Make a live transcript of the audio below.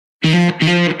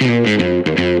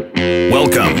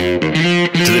Welcome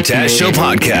to the Taz Show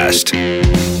podcast.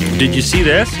 Did you see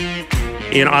this?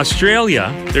 In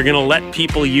Australia, they're going to let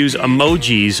people use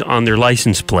emojis on their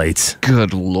license plates.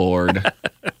 Good Lord.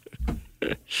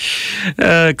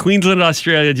 Queensland,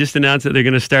 Australia just announced that they're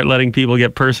going to start letting people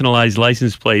get personalized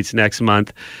license plates next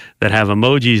month that have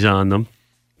emojis on them.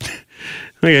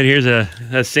 Look at, here's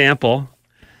a sample.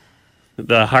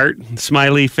 The heart,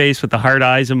 smiley face with the heart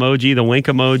eyes emoji, the wink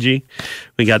emoji.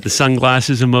 We got the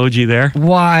sunglasses emoji there.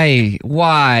 Why?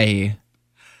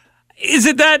 Is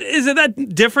it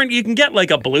that different? You can get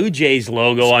like a Blue Jays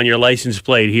logo on your license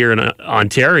plate here in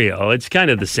Ontario. It's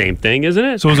kind of the same thing, isn't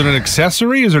it? So is it an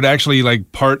accessory? Is it actually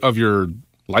like part of your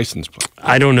license plate?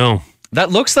 I don't know.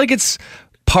 That looks like it's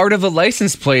part of a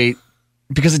license plate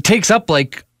because it takes up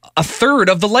like a third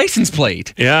of the license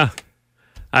plate. Yeah.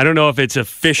 I don't know if it's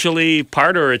officially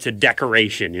part or it's a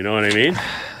decoration. You know what I mean?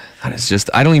 That is just,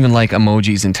 I don't even like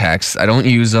emojis in text. I don't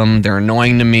use them. They're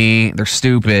annoying to me. They're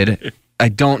stupid. I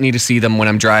don't need to see them when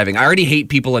I'm driving. I already hate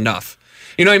people enough.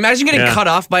 You know, imagine getting cut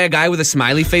off by a guy with a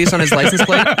smiley face on his license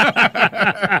plate.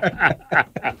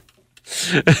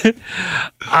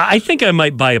 I think I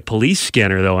might buy a police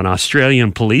scanner, though, an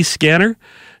Australian police scanner,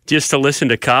 just to listen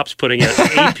to cops putting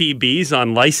APBs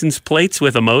on license plates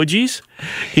with emojis.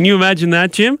 Can you imagine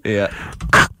that, Jim? Yeah.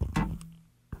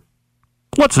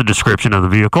 What's the description of the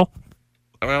vehicle?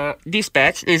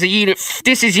 Dispatch,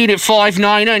 this is Unit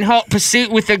 590 in hot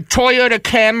pursuit with a Toyota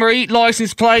Camry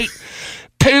license plate,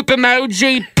 poop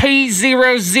emoji,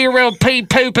 P00P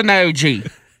poop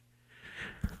emoji.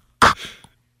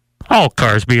 All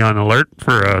cars be on alert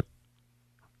for a...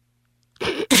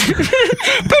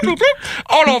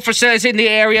 All officers in the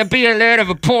area be alert of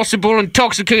a possible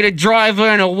intoxicated driver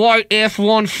in a white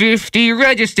F-150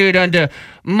 registered under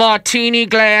Martini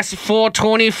Glass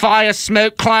 420 Fire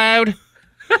Smoke Cloud.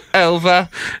 Over.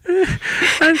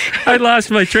 I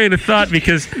lost my train of thought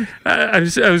because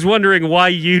I was wondering why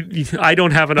I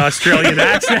don't have an Australian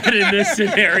accent in this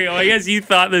scenario. I guess you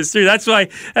thought this through. That's why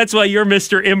you're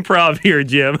Mr. Improv here,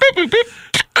 Jim.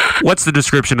 What's the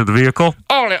description of the vehicle?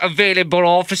 All available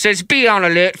officers be on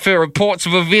alert for reports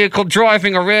of a vehicle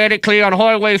driving erratically on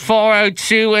Highway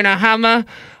 402 in a Hummer.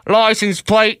 License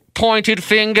plate, pointed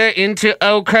finger into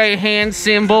OK hand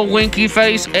symbol, winky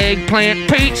face,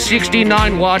 eggplant, peach,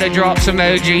 69 water drops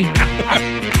emoji.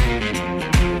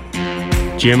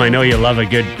 Jim, I know you love a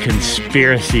good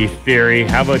conspiracy theory.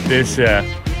 How about this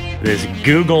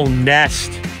Google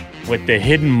Nest with the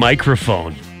hidden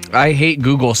microphone? I hate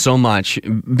Google so much.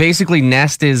 Basically,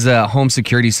 Nest is a home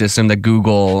security system that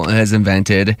Google has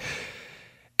invented.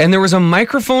 And there was a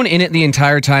microphone in it the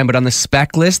entire time, but on the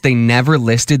spec list, they never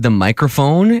listed the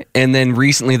microphone. And then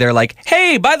recently they're like,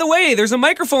 hey, by the way, there's a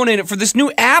microphone in it for this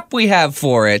new app we have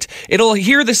for it. It'll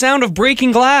hear the sound of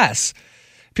breaking glass.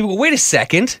 People go, wait a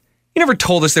second. You never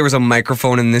told us there was a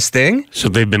microphone in this thing. So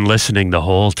they've been listening the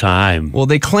whole time. Well,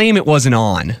 they claim it wasn't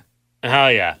on. Oh,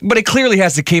 yeah. But it clearly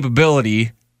has the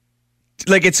capability.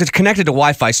 Like, it's connected to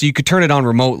Wi-Fi, so you could turn it on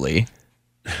remotely.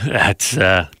 That's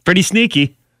pretty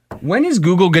sneaky. When is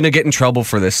Google going to get in trouble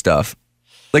for this stuff?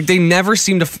 Like, they never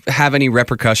seem to have any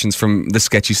repercussions from the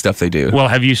sketchy stuff they do. Well,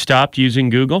 have you stopped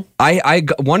using Google? I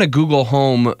won a Google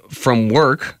Home from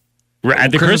work.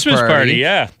 At the Christmas party,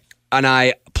 yeah. And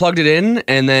I plugged it in,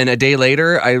 and then a day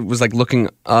later, I was, like, looking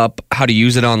up how to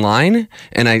use it online,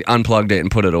 and I unplugged it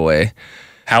and put it away.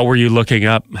 How were you looking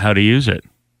up how to use it?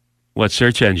 What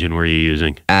search engine were you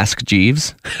using? Ask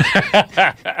Jeeves.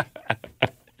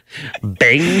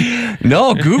 Bing?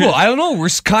 No, Google. I don't know. We're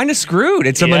kind of screwed.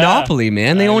 It's a monopoly,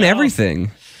 man. They own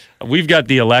everything. We've got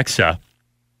the Alexa,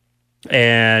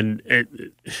 and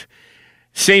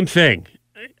same thing.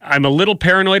 I'm a little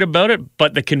paranoid about it,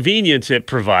 but the convenience it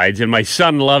provides, and my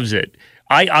son loves it.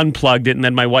 I unplugged it, and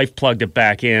then my wife plugged it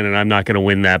back in, and I'm not going to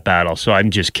win that battle, so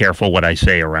I'm just careful what I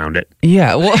say around it.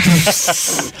 Yeah, well,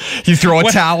 you throw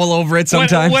a towel over it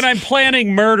sometimes? When I'm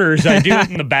planning murders, I do it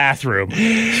in the bathroom,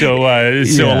 so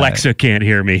Alexa can't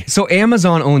hear me. So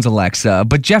Amazon owns Alexa,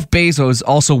 but Jeff Bezos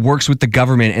also works with the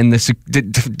government and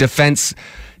the defense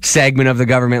segment of the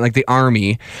government, like the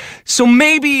army. So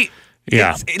maybe...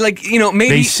 Yeah. Maybe...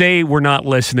 They say we're not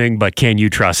listening, but can you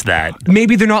trust that?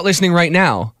 Maybe they're not listening right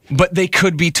now, but they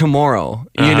could be tomorrow,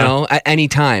 at any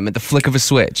time, at the flick of a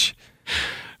switch.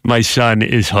 My son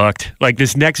is hooked. Like,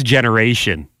 this next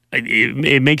generation,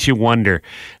 it makes you wonder.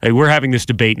 Like, we're having this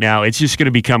debate now. It's just going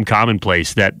to become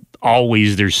commonplace that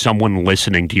always there's someone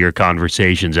listening to your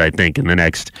conversations, I think, in the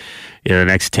next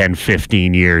 10,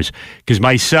 15 years. Because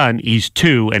my son, he's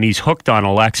 2, and he's hooked on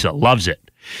Alexa, loves it.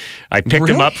 I picked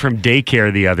him up from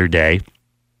daycare the other day,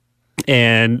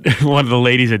 And one of the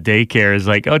ladies at daycare is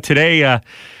like, oh, today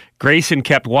Grayson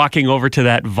kept walking over to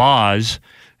that vase,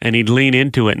 and he'd lean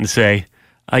into it and say,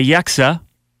 Alexa,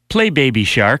 play Baby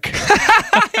Shark.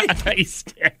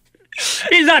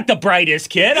 He's not the brightest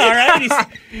kid, all right?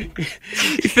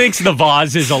 He thinks the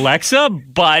vase is Alexa,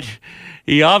 but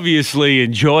he obviously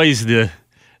enjoys the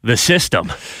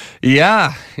system.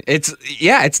 Yeah,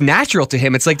 it's natural to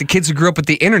him. It's like the kids who grew up with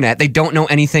the internet. They don't know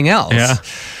anything else. Yeah.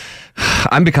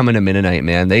 I'm becoming a Mennonite,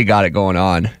 man. They got it going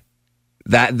on.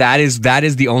 That is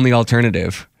the only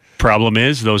alternative. Problem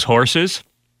is, those horses,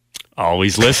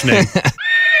 always listening.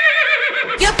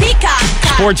 Your Peacock.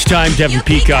 Sports time, Devin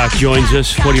Peacock joins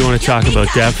us. What do you want to talk about,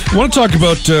 Dev? I want to talk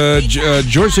about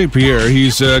George St. Pierre.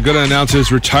 He's going to announce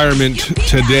his retirement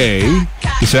today,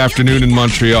 this afternoon in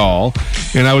Montreal.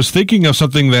 And I was thinking of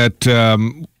something that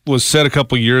was said a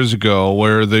couple years ago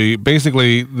where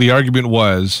basically the argument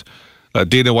was,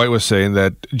 Dana White was saying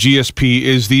that GSP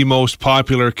is the most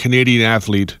popular Canadian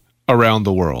athlete around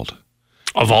the world.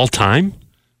 Of all time?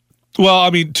 Well, I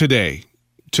mean, today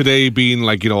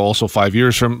being also 5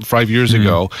 years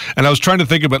ago. And I was trying to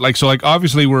think about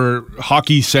obviously we're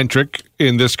hockey centric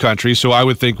in this country. So I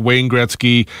would think Wayne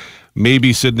Gretzky,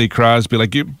 maybe Sidney Crosby,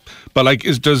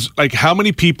 how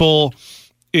many people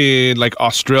in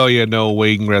Australia know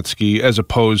Wayne Gretzky as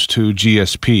opposed to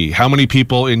GSP? How many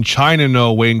people in China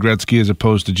know Wayne Gretzky as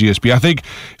opposed to GSP? I think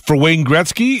for Wayne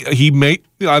Gretzky,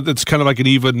 it's kind of like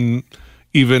an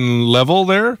even level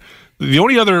there. The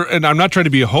only other, and I'm not trying to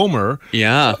be a homer,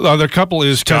 the other couple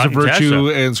is Tessa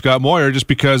Virtue and Scott Moyer, just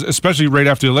because, especially right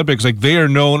after the Olympics, they are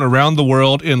known around the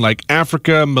world in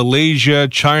Africa, Malaysia,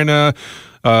 China,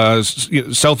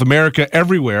 South America,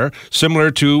 everywhere.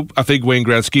 Similar to, I think, Wayne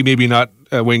Gretzky, maybe not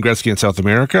Wayne Gretzky in South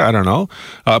America, I don't know,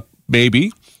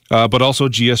 maybe, but also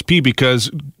GSP, because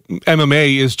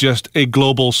MMA is just a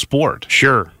global sport.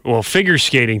 Sure. Well, figure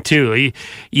skating, too.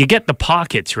 You get the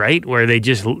pockets, right, where they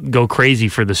just go crazy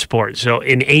for the sport. So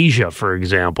in Asia, for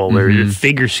example, where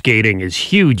figure skating is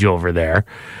huge over there,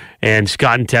 and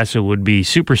Scott and Tessa would be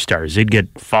superstars. They'd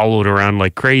get followed around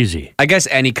like crazy. I guess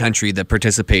any country that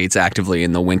participates actively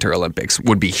in the Winter Olympics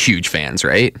would be huge fans,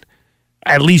 right?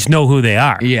 At least know who they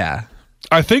are. Yeah.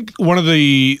 I think one of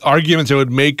the arguments I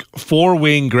would make for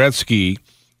Wayne Gretzky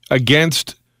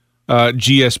against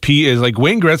GSP is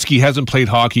Wayne Gretzky hasn't played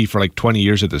hockey for 20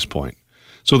 years at this point.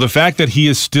 So the fact that he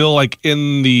is still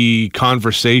in the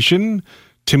conversation,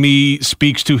 to me,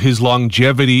 speaks to his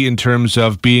longevity in terms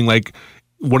of being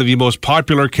one of the most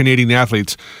popular Canadian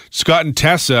athletes. Scott and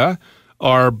Tessa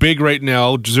are big right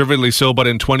now, deservedly so, but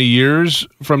in 20 years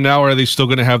from now, are they still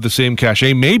going to have the same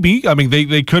cachet? Maybe. I mean,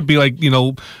 they could be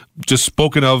just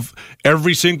spoken of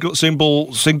every single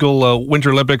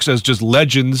Winter Olympics as just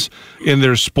legends in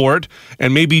their sport.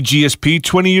 And maybe GSP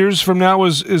 20 years from now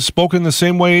is spoken the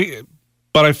same way.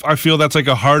 But I feel that's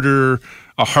a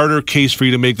harder case for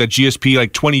you to make, that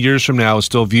GSP 20 years from now is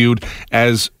still viewed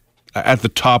as at the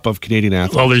top of Canadian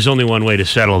athletes. Well, there's only one way to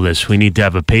settle this. We need to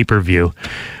have a pay-per-view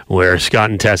where Scott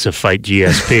and Tessa fight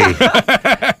GSP.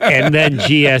 And then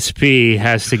GSP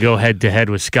has to go head-to-head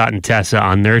with Scott and Tessa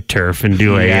on their turf and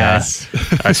do a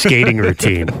skating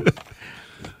routine.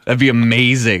 That'd be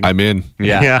amazing. I'm in.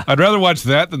 Yeah. I'd rather watch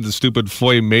that than the stupid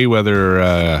Floyd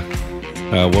Mayweather,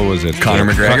 what was it?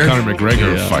 Conor McGregor? Conor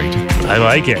McGregor fight. I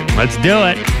like it. Let's do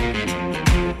it.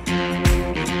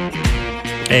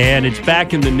 And it's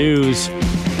back in the news.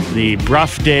 The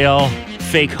Broughdale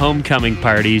fake homecoming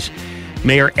parties.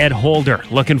 Mayor Ed Holder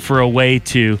looking for a way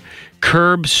to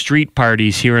curb street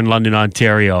parties here in London,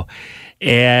 Ontario,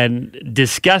 and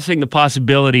discussing the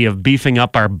possibility of beefing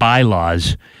up our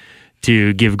bylaws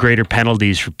to give greater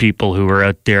penalties for people who are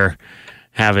out there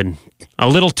having a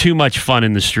little too much fun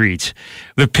in the streets.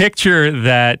 The picture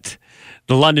that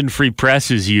the London Free Press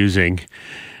is using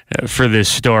for this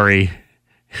story.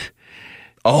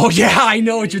 Oh, yeah, I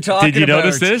know what you're talking about. Did you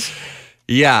notice this?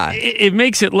 Yeah. It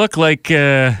makes it look like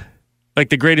the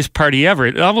greatest party ever.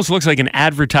 It almost looks like an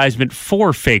advertisement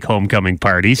for fake homecoming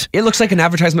parties. It looks like an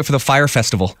advertisement for the Fire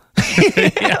Festival.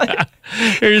 Yeah.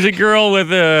 There's a girl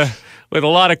with a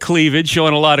lot of cleavage,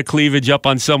 showing a lot of cleavage up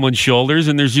on someone's shoulders,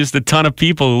 and there's just a ton of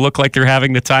people who look like they're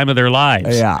having the time of their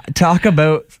lives. Yeah. Talk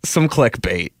about some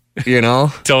clickbait, you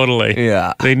know? Totally.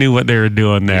 Yeah. They knew what they were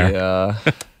doing there. Yeah.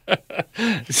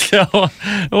 So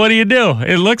what do?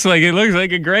 It looks like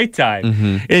a great time.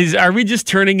 Mm-hmm. Are we just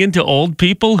turning into old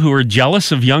people who are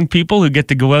jealous of young people who get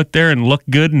to go out there and look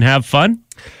good and have fun?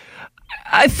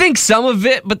 I think some of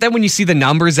it, but then when you see the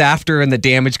numbers after and the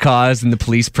damage caused and the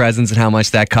police presence and how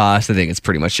much that cost, I think it's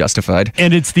pretty much justified.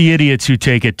 And it's the idiots who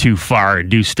take it too far and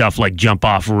do stuff like jump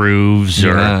off roofs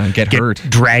or get hurt,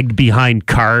 dragged behind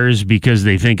cars because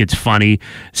they think it's funny.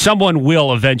 Someone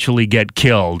will eventually get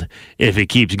killed if it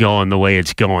keeps going the way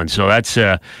it's going. So that's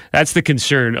the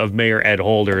concern of Mayor Ed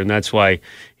Holder, and that's why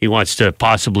he wants to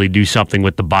possibly do something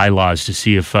with the bylaws to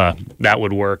see if that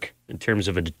would work in terms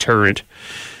of a deterrent.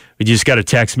 We just got a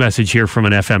text message here from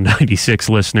an FM 96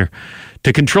 listener.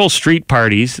 To control street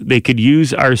parties, they could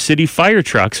use our city fire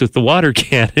trucks with the water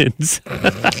cannons.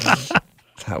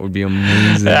 That would be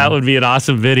amazing. That would be an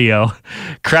awesome video.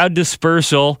 Crowd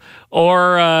dispersal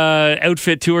or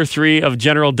outfit 2 or 3 of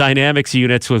General Dynamics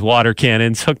units with water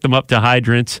cannons, hook them up to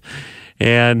hydrants,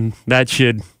 and that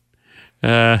should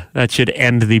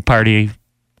end the party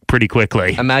pretty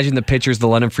quickly. Imagine the pictures the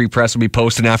London Free Press will be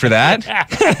posting after that.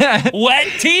 Wet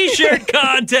t-shirt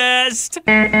contest.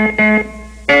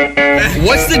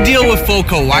 What's the deal with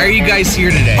FOCO? Why are you guys here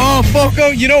today? Oh, FOCO,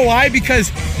 you know why?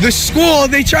 Because the school,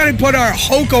 they try to put our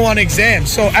HOCO on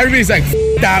exams. So everybody's like,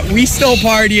 that, we still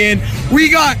partying. We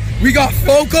got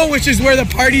FOCO, which is where the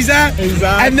party's at.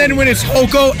 Exactly. And then when it's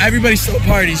HOCO, everybody still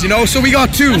parties, you know? So we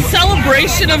got 2. A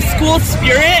celebration of school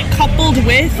spirit coupled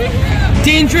with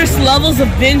dangerous levels of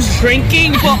binge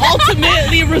drinking, but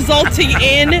ultimately resulting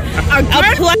in a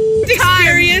pleasant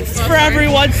experience for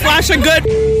everyone / a good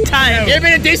time. You ever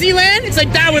been to Disneyland? It's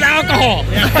like that with alcohol.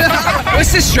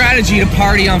 What's the strategy to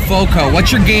party on FOCO?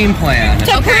 What's your game plan?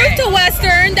 To prove to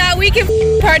Western that we can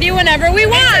party whenever we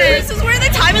want. This is where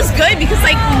the time is good because,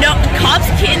 like, no, cops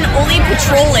can only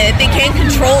patrol it. They can't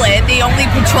control it. They only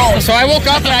patrol. So I woke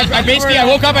up and I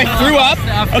woke up, I threw up.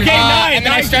 Okay, and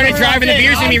then I started driving the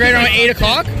beers in me right around 8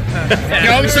 o'clock.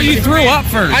 So you threw up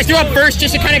first? I threw up first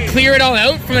just to kind of clear it all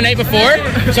out from the night before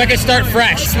so I could start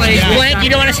fresh. Blank, you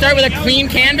don't want to start with a clean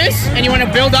canvas and you want to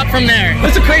build up from there.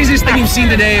 What's the craziest thing you've seen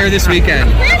today or this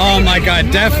weekend? Oh my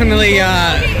God, definitely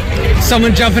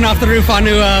someone jumping off the roof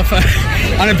onto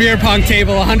on a beer pong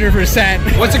table,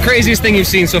 100%. What's the craziest thing you've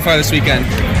seen so far this weekend?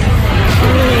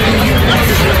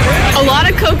 A lot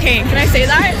of cocaine. Can I say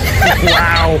that?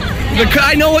 Wow.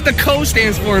 I know what the CO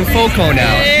stands for in FOCO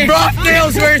now.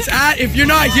 Rockdale's where it's at. If you're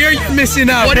not here, you're missing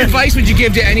out. What advice would you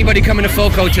give to anybody coming to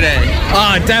FOCO today?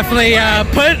 Definitely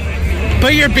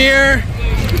put your beer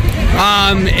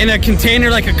in a container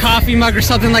like a coffee mug or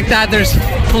something like that. There's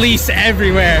police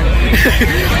everywhere.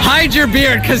 Hide your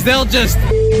beer because they'll just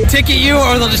ticket you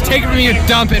or they'll just take it from you and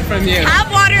dump it from you.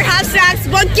 Have water, have snacks,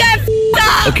 but get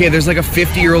up. Okay, there's like a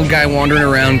 50-year-old guy wandering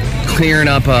around clearing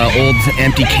up old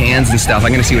empty cans and stuff.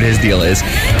 I'm gonna see what his deal is.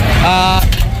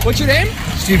 What's your name?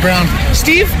 Steve Brown.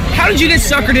 Steve, how did you get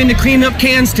suckered into cleaning up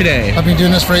cans today? I've been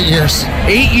doing this for 8 years.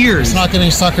 8 years? It's not getting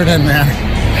suckered in, man.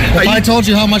 If I told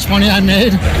you how much money I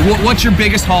made. What's your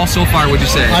biggest haul so far, would you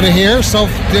say? Out of here, so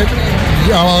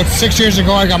 6 years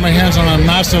ago, I got my hands on a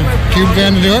massive cube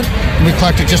van to do it. And we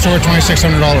collected just over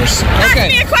 $2,600. Ask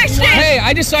me a question. Hey,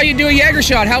 I just saw you do a Jaeger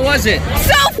shot. How was it?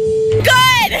 So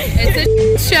good. It's a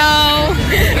show.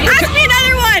 Ask me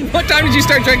another one. What time did you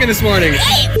start drinking this morning? 8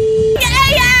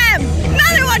 a.m.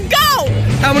 Another one. Go.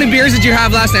 How many beers did you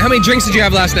have last night? How many drinks did you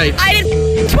have last night? I did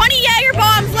 20 Jaeger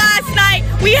bombs last night.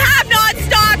 We have not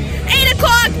stopped. 8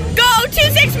 o'clock. Go.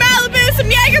 26 Malibu. Some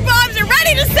Jaeger bombs are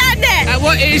ready to send it. At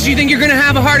what age do you think you're gonna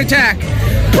have a heart attack?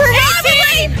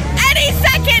 Probably any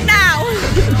second now.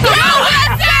 Go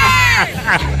Western!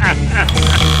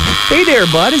 Hey there,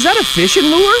 bud. Is that a fishing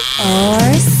lure?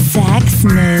 Or sex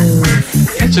move.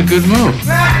 That's a good move.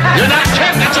 You're not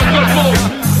kidding. That's a good move.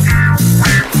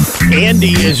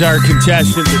 Andy is our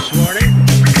contestant this morning.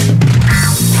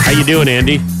 How you doing,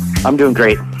 Andy? I'm doing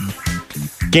great.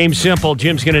 Game simple.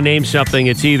 Jim's going to name something.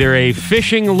 It's either a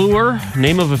fishing lure,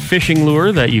 name of a fishing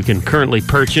lure that you can currently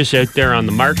purchase out there on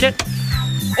the market,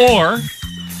 or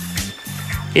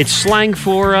it's slang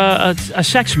for a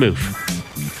sex move.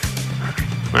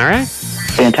 All right?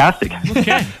 Fantastic.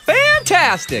 Okay.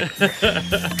 Fantastic.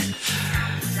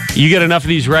 You get enough of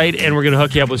these right, and we're going to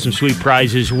hook you up with some sweet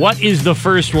prizes. What is the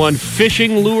first one?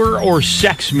 Fishing lure or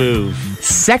sex move?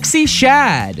 Sexy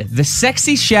shad. The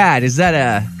sexy shad. Is that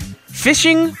a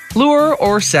fishing lure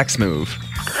or sex move?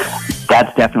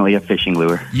 That's definitely a fishing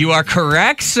lure. You are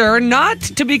correct, sir. Not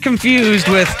to be confused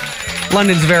with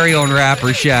London's very own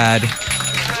rapper, Shad.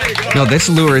 No, this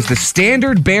lure is the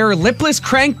standard bear lipless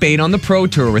crankbait on the Pro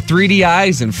Tour with 3D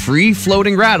eyes and free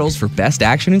floating rattles for best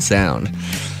action and sound.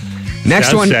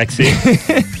 Next Sounds one. Sexy.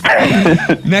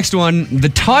 Next one, the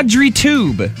Tawdry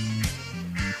Tube.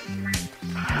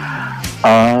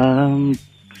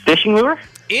 Fishing lure?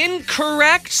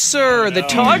 Incorrect, sir. The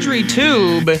Tawdry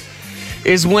Tube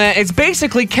is when it's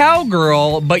basically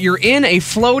cowgirl, but you're in a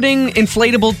floating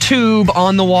inflatable tube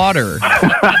on the water.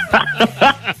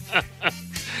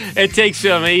 It takes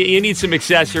some. You need some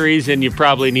accessories, and you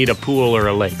probably need a pool or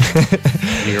a lake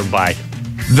nearby.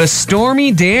 The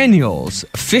Stormy Daniels,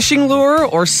 fishing lure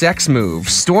or sex move?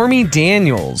 Stormy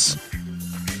Daniels.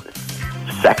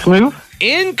 Sex move?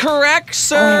 Incorrect,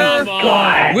 sir. Oh,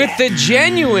 God. With the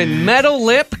genuine metal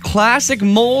lip, classic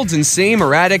molds, and same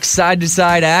erratic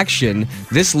side-to-side action,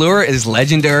 this lure is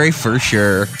legendary for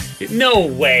sure. No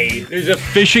way. There's a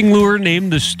fishing lure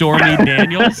named the Stormy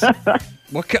Daniels.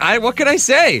 What can I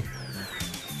say?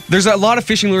 There's a lot of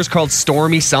fishing lures called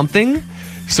Stormy something,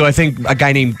 so I think a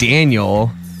guy named Daniel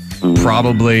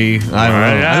probably.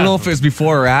 I don't know if it was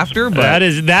before or after, but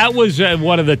that was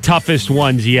one of the toughest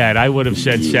ones yet. I would have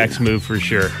said sex move for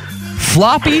sure.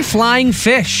 Floppy flying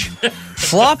fish.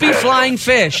 Floppy flying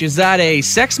fish. Is that a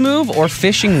sex move or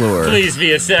fishing lure? Please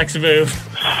be a sex move.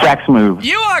 Sex move.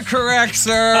 You are correct,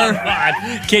 sir.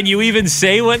 Can you even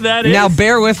say what that is? Now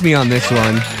bear with me on this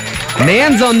one.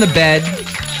 Man's on the bed.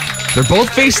 They're both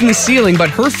facing the ceiling, but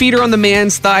her feet are on the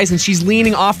man's thighs, and she's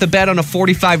leaning off the bed on a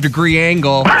 45-degree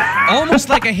angle, almost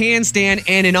like a handstand,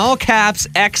 and in all caps,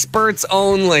 experts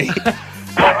only.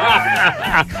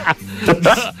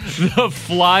 The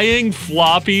flying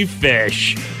floppy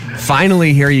fish.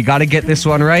 Finally here, you got to get this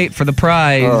one right for the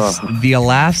prize. The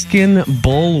Alaskan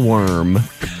bullworm.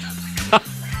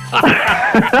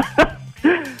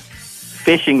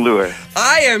 Fishing lure.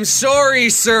 I am sorry,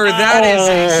 sir. That is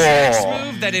a sex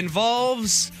move that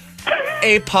involves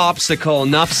a popsicle.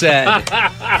 Enough said.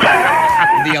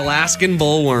 The Alaskan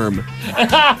bullworm.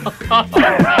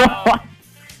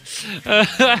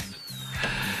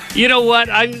 You know what?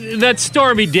 That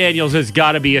Stormy Daniels has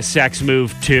got to be a sex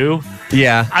move, too.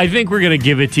 Yeah. I think we're going to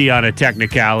give it to you on a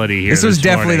technicality here. This was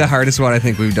definitely morning. the hardest one I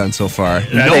think we've done so far.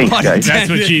 That's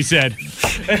what she said.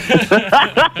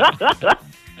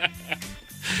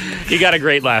 You got a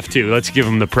great laugh, too. Let's give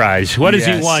him the prize. What has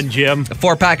he won, Jim? A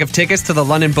 4-pack of tickets to the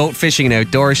London Boat Fishing and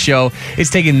Outdoors Show. It's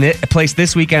taking place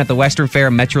this weekend at the Western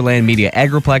Fair Metroland Media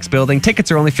Agroplex building.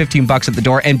 Tickets are only $15 at the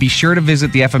door, and be sure to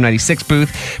visit the FM96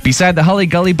 booth beside the Hully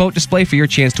Gully boat display for your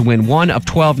chance to win one of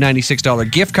 12 $96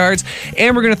 gift cards.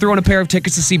 And we're going to throw in a pair of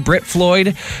tickets to see Brit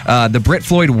Floyd, the Brit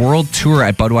Floyd World Tour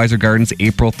at Budweiser Gardens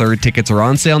April 3rd. Tickets are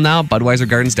on sale now,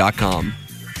 BudweiserGardens.com.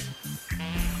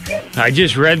 I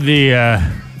just read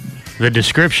the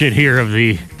description here of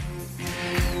the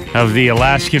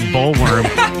Alaskan bullworm.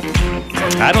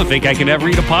 I don't think I can ever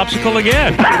eat a popsicle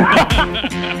again.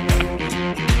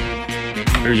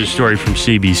 Here's a story from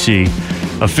CBC.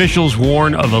 Officials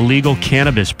warn of illegal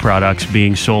cannabis products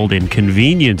being sold in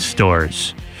convenience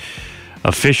stores.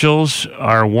 Officials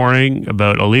are warning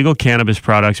about illegal cannabis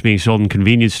products being sold in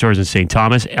convenience stores in St.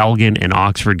 Thomas, Elgin, and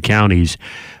Oxford counties.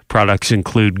 Products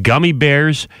include gummy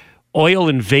bears, oil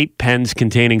and vape pens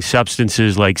containing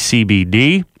substances like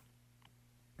CBD.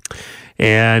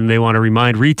 And they want to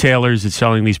remind retailers that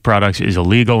selling these products is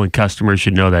illegal, and customers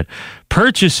should know that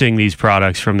purchasing these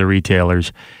products from the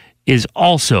retailers is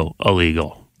also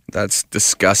illegal. That's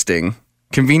disgusting.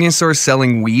 Convenience stores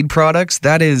selling weed products?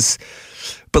 That is...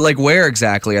 But, like, where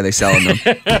exactly are they selling them?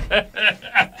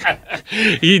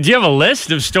 Do you have a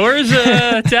list of stores,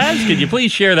 Taz? Could you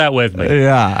please share that with me?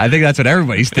 Yeah, I think that's what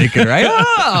everybody's thinking, right?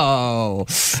 Oh!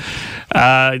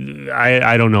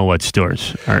 I don't know what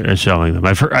stores are selling them.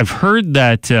 I've heard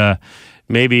that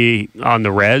maybe on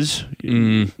the res.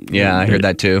 Yeah, I heard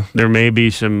that too. There may be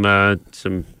some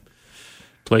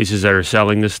places that are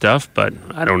selling this stuff, but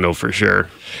I don't know for sure.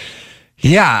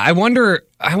 Yeah, I wonder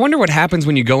what happens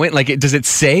when you go in. Like, does it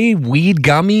say weed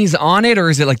gummies on it,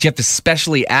 or is it like you have to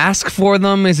specially ask for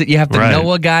them? Is it you have to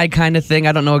know a guy kind of thing?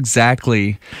 I don't know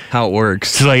exactly how it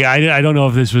works. So, like, I don't know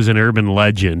if this was an urban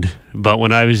legend, but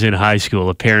when I was in high school,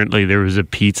 apparently there was a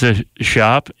pizza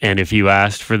shop, and if you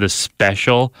asked for the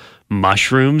special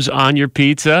mushrooms on your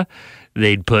pizza,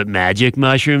 they'd put magic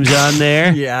mushrooms on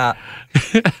there. Yeah.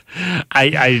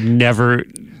 I never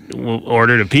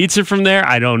ordered a pizza from there.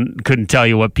 Couldn't tell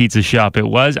you what pizza shop it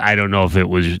was. I don't know if it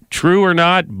was true or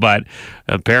not, but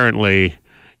apparently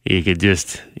you could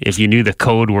just, if you knew the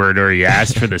code word or you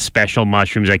asked for the special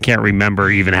mushrooms, I can't remember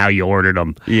even how you ordered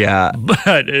them. Yeah.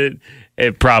 But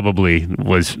it probably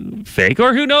was fake,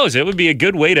 or who knows? It would be a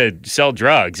good way to sell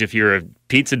drugs if you're a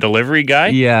pizza delivery guy.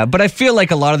 Yeah, but I feel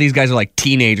like a lot of these guys are like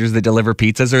teenagers that deliver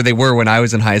pizzas, or they were when I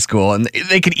was in high school, and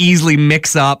they could easily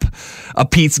mix up a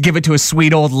pizza, give it to a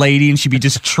sweet old lady, and she'd be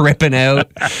just tripping out.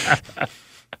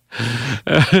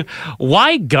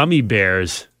 Why gummy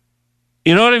bears?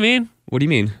 You know what I mean? What do you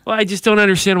mean? Well, I just don't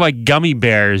understand why gummy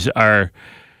bears are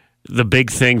the big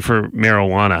thing for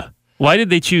marijuana. Why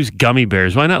did they choose gummy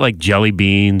bears? Why not like jelly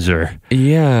beans or?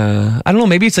 Yeah, I don't know.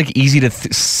 Maybe it's like easy to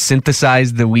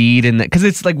synthesize the weed, and because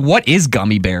it's like, what is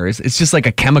gummy bears? It's just like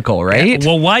a chemical, right? Yeah.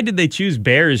 Well, why did they choose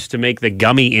bears to make the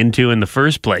gummy into in the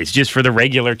first place? Just for the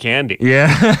regular candy?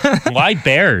 Yeah. Why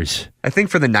bears? I think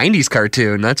for the 90s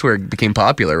cartoon, that's where it became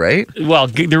popular, right? Well,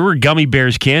 there were gummy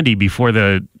bears candy before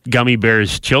the Gummy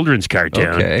Bears children's cartoon.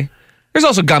 Okay. There's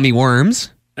also gummy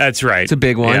worms. That's right. It's a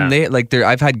big one. Yeah.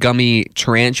 I've had gummy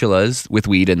tarantulas with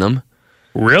weed in them.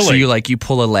 Really? So you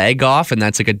pull a leg off, and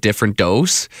that's like a different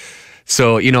dose.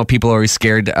 So, people are always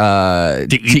scared to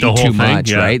eat the whole too thing,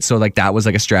 much, yeah. right? So like that was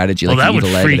like a strategy. Well, Like that you would eat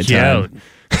a leg freak at a you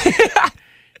time. out.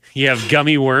 You have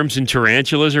gummy worms and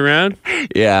tarantulas around?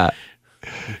 Yeah.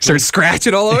 Start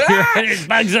scratching all over. There's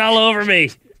bugs all over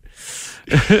me.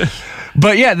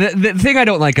 But yeah, the thing I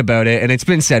don't like about it, and it's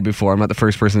been said before, I'm not the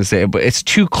first person to say it, but it's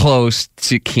too close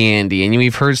to candy. And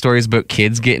we've heard stories about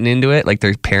kids getting into it, like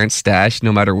their parents' stash,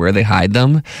 no matter where they hide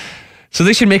them. So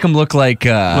they should make them look like...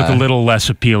 look a little less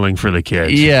appealing for the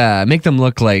kids. Yeah, make them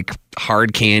look like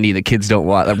hard candy that kids don't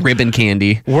want, like ribbon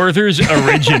candy. Werther's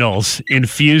Originals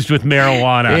infused with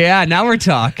marijuana. Yeah, now we're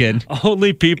talking.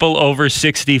 Only people over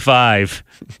 65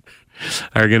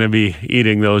 are going to be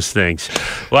eating those things.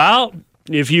 Well...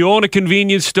 If you own a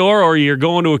convenience store or you're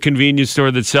going to a convenience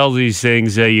store that sells these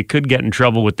things, you could get in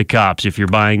trouble with the cops if you're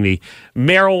buying the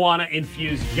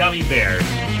marijuana-infused gummy bears.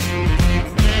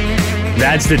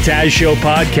 That's the Taz Show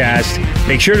podcast.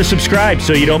 Make sure to subscribe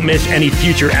so you don't miss any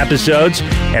future episodes.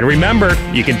 And remember,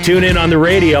 you can tune in on the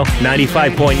radio,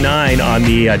 95.9 on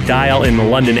the dial in the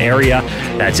London area.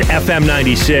 That's FM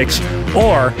 96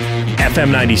 or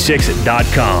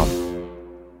FM96.com.